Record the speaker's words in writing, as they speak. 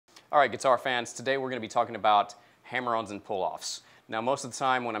All right, guitar fans, today we're going to be talking about hammer-ons and pull-offs. Now, most of the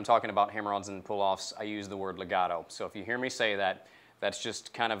time when I'm talking about hammer-ons and pull-offs, I use the word legato. So if you hear me say that, that's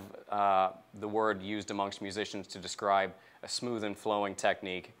just kind of the word used amongst musicians to describe a smooth and flowing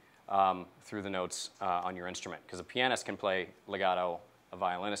technique through the notes on your instrument. Because a pianist can play legato, a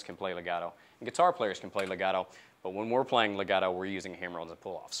violinist can play legato, and guitar players can play legato. But when we're playing legato, we're using hammer-ons and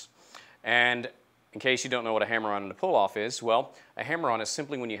pull-offs. And in case you don't know what a hammer-on and a pull-off is, well, a hammer-on is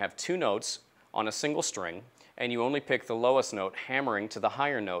simply when you have two notes on a single string and you only pick the lowest note, hammering to the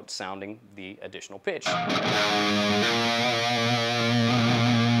higher note, sounding the additional pitch.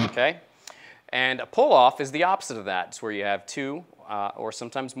 Okay? And a pull-off is the opposite of that. It's where you have two or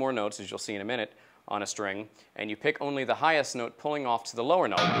sometimes more notes, as you'll see in a minute, on a string, and you pick only the highest note, pulling off to the lower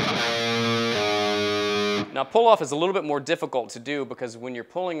note. Now, pull-off is a little bit more difficult to do because when you're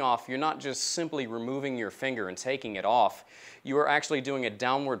pulling off, you're not just simply removing your finger and taking it off. You are actually doing a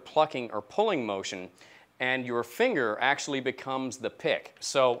downward plucking or pulling motion, and your finger actually becomes the pick.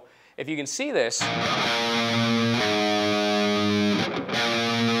 So, if you can see this,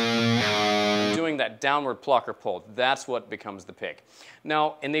 doing that downward pluck or pull, that's what becomes the pick.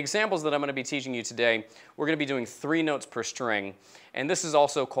 Now, in the examples that I'm going to be teaching you today, we're going to be doing 3 notes per string, and this is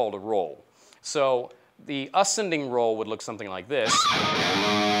also called a roll. So, the ascending roll would look something like this,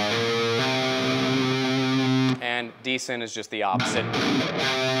 and descend is just the opposite.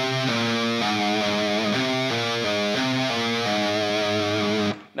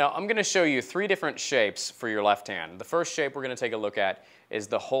 Now, I'm going to show you 3 different shapes for your left hand. The first shape we're going to take a look at is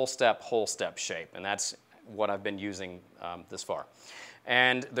the whole step shape, and that's what I've been using this far.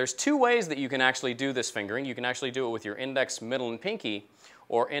 And there's 2 ways that you can actually do this fingering. You can actually do it with your index, middle, and pinky,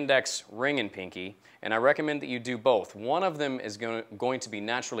 or index, ring, and pinky, and I recommend that you do both. One of them is going to be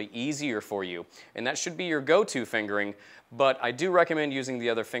naturally easier for you, and that should be your go-to fingering, but I do recommend using the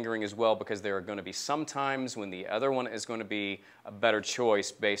other fingering as well because there are going to be some times when the other one is going to be a better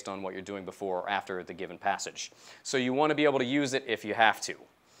choice based on what you're doing before or after the given passage. So you want to be able to use it if you have to.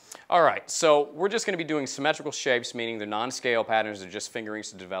 All right, so we're just going to be doing symmetrical shapes, meaning they're non-scale patterns, they're just fingerings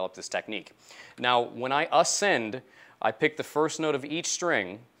to develop this technique. Now, when I ascend, I pick the first note of each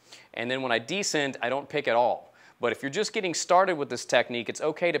string, and then when I descend, I don't pick at all. But if you're just getting started with this technique, it's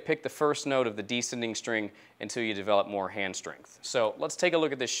okay to pick the first note of the descending string until you develop more hand strength. So let's take a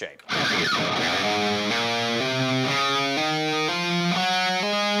look at this shape.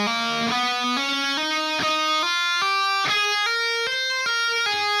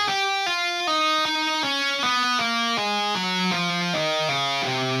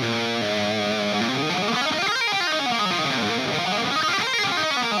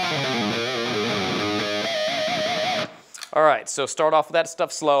 All right, so start off with that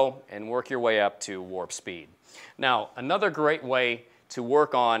stuff slow and work your way up to warp speed. Now, another great way to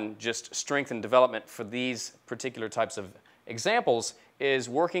work on just strength and development for these particular types of examples is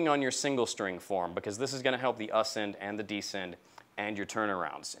working on your single string form, because this is going to help the ascend and the descend and your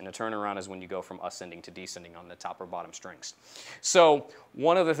turnarounds. And a turnaround is when you go from ascending to descending on the top or bottom strings. So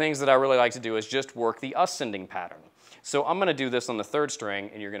one of the things that I really like to do is just work the ascending pattern. So I'm going to do this on the 3rd string,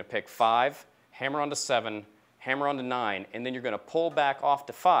 and you're going to pick 5, hammer onto 7, hammer onto 9, and then you're going to pull back off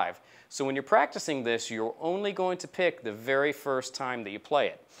to 5. So when you're practicing this, you're only going to pick the very first time that you play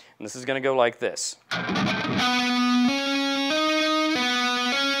it. And this is going to go like this.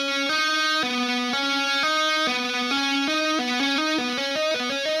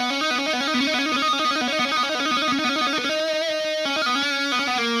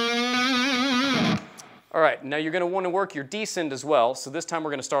 All right, now you're going to want to work your descend as well, so this time we're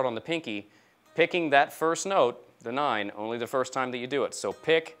going to start on the pinky, picking that first note, the 9, only the first time that you do it. So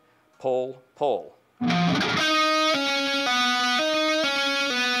pick, pull, pull.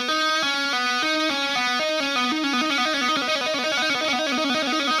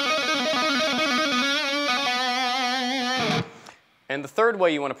 And the 3rd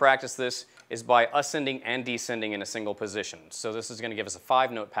way you want to practice this is by ascending and descending in a single position. So this is going to give us a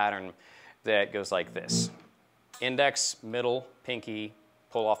 5-note pattern that goes like this. Index, middle, pinky,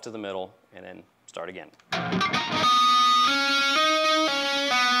 pull off to the middle, and then start again.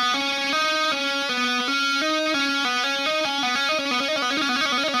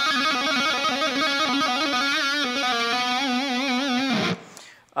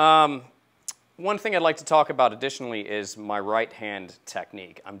 One thing I'd like to talk about additionally is my right hand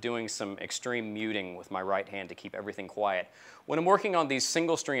technique. I'm doing some extreme muting with my right hand to keep everything quiet. When I'm working on these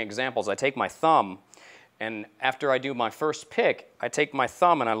single string examples, I take my thumb, and after I do my first pick, I take my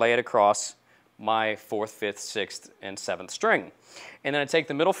thumb and I lay it across my 4th, 5th, 6th, and 7th string. And then I take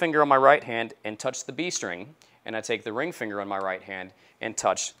the middle finger on my right hand and touch the B string, and I take the ring finger on my right hand and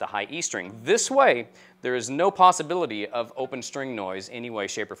touch the high E string. This way, there is no possibility of open string noise any way,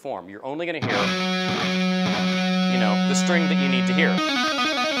 shape, or form. You're only going to hear, you know, the string that you need to hear.